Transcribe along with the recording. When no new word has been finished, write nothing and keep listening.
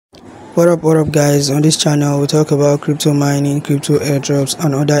What up guys, on this channel we talk about crypto mining, crypto airdrops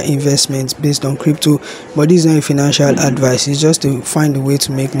and other investments based on crypto, but this is not a financial advice, it's just to find a way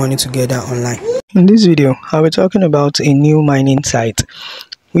to make money together online. In this video, I'll be talking about a new mining site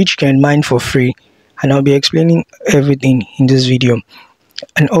which can mine for free, and I'll be explaining everything in this video.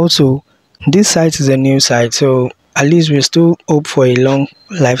 And also, this site is a new site, so at least we still hope for a long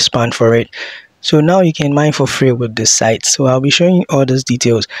lifespan for it. So now you can mine for free with this site. So I'll be showing you all those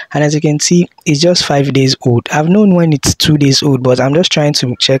details, and as you can see, it's just 5 days old. I've known when it's 2 days old, but I'm just trying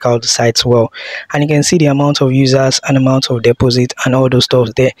to check out the site well, and you can see the amount of users and amount of deposit and all those stuff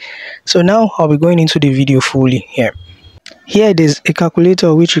there. So now I'll be going into the video fully here. Here there's a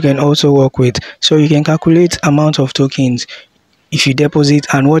calculator which you can also work with, so you can calculate amount of tokens if you deposit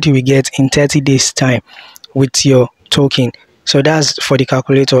and what you will get in 30 days time with your token. So that's for the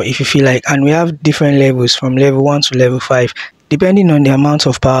calculator if you feel like, and we have different levels from level 1 to level 5 depending on the amount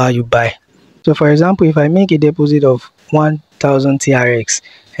of power you buy. So for example, if I make a deposit of 1000 TRX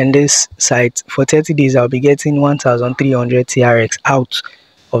and this site for 30 days, I'll be getting 1300 TRX out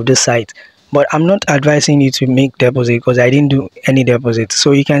of the site. But I'm not advising you to make deposit because I didn't do any deposit,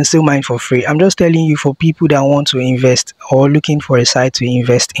 so you can still mine for free. I'm just telling you for people that want to invest or looking for a site to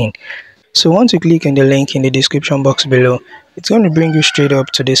invest in. So once you click on the link in the description box below, it's going to bring you straight up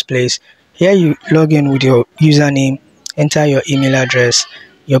to this place. Here you log in with your username, enter your email address,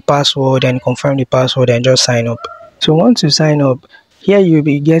 your password, and confirm the password and just sign up. So once you sign up, here you'll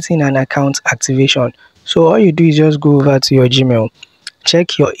be getting an account activation. So all you do is just go over to your Gmail,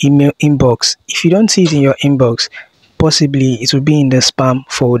 check your email inbox. If you don't see it in your inbox, possibly it will be in the spam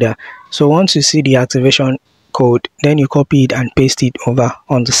folder. So once you see the activation code, then you copy it and paste it over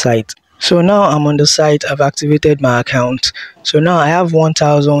on the site. So now I'm on the site, I've activated my account. So now I have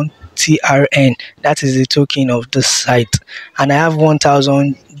 1000 TRN, that is the token of this site, and I have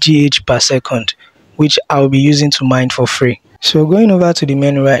 1000 GH per second, which I'll be using to mine for free. So going over to the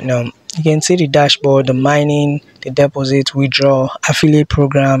menu right now, you can see the dashboard, the mining, the deposit, withdraw, affiliate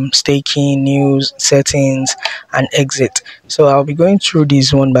program, staking, news, settings, and exit. So I'll be going through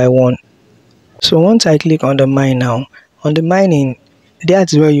these one by one. So once I click on the mine now, on the mining,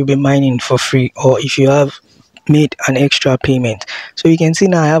 that's where you'll be mining for free, or if you have made an extra payment. So you can see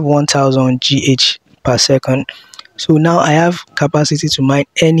now I have 1000 GH per second. So now I have capacity to mine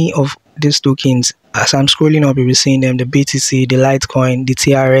any of these tokens. As I'm scrolling up, you'll be seeing them, the BTC, the Litecoin, the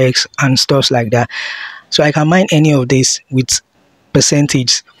TRX, and stuff like that. So I can mine any of this with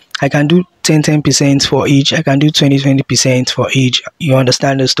percentage. I can do 10% for each, I can do 20% for each. You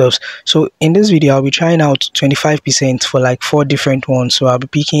understand the stuff. So in this video, I'll be trying out 25% for like 4 different ones. So I'll be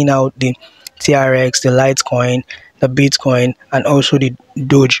picking out the TRX, the Litecoin, the Bitcoin, and also the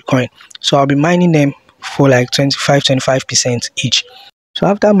Dogecoin. So I'll be mining them for like 25% each. So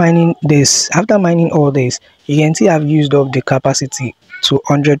after mining all this, you can see I've used up the capacity to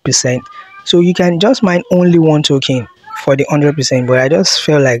 100%. So you can just mine only one token for the 100%, but I just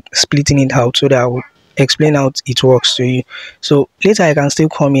felt like splitting it out so that I will explain how it works to you. So later I can still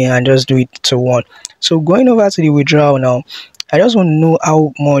come here and just do it to one. So going over to the withdrawal now, I just want to know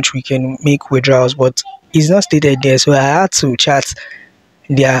how much we can make withdrawals, but it's not stated there, so I had to chat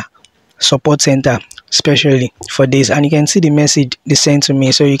their support center especially for this, and you can see the message they sent to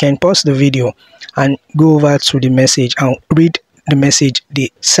me. So you can pause the video and go over to the message and read the message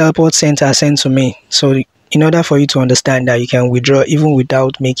the support center sent to me, so in order for you to understand that you can withdraw even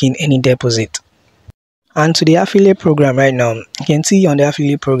without making any deposit. And to the affiliate program right now, you can see on the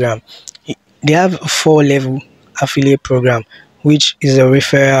affiliate program they have a 4-level affiliate program, which is a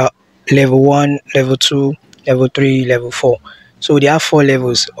referral level 1, level 2, level 3, level 4. So they have 4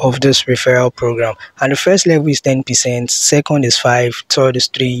 levels of this referral program, and the first level is 10%, second is 5, third is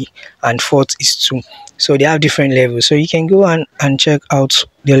 3, and fourth is 2. So they have different levels, so you can go and check out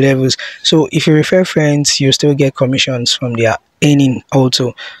the levels. So if you refer friends, you still get commissions from their earning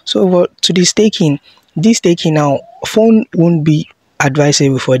also. So to the staking, this staking now, phone won't be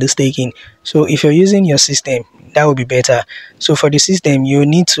advisable for the staking. So if you're using your system, that would be better. So for the system, you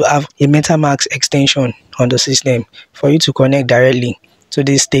need to have a MetaMask extension on the system for you to connect directly to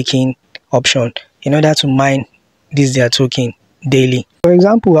this staking option in order to mine their token daily. For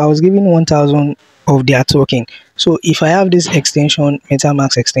example, I was given 1000 of their token. So if I have this extension,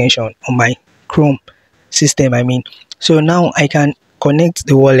 MetaMask extension on my Chrome system, so now I can connect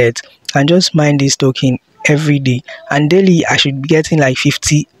the wallet and just mine this token every day, and daily I should be getting like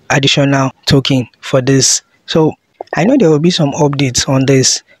 50 additional token for this. So I know there will be some updates on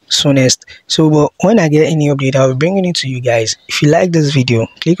this, soonest. So but when I get any update, I'll be bringing it to you guys. If you like this video,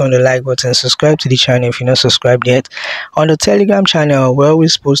 click on the like button, subscribe to the channel if you're not subscribed yet. On the Telegram channel, we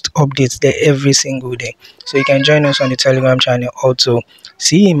always post updates there every single day, so you can join us on the Telegram channel also.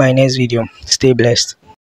 See you in my next video. Stay blessed.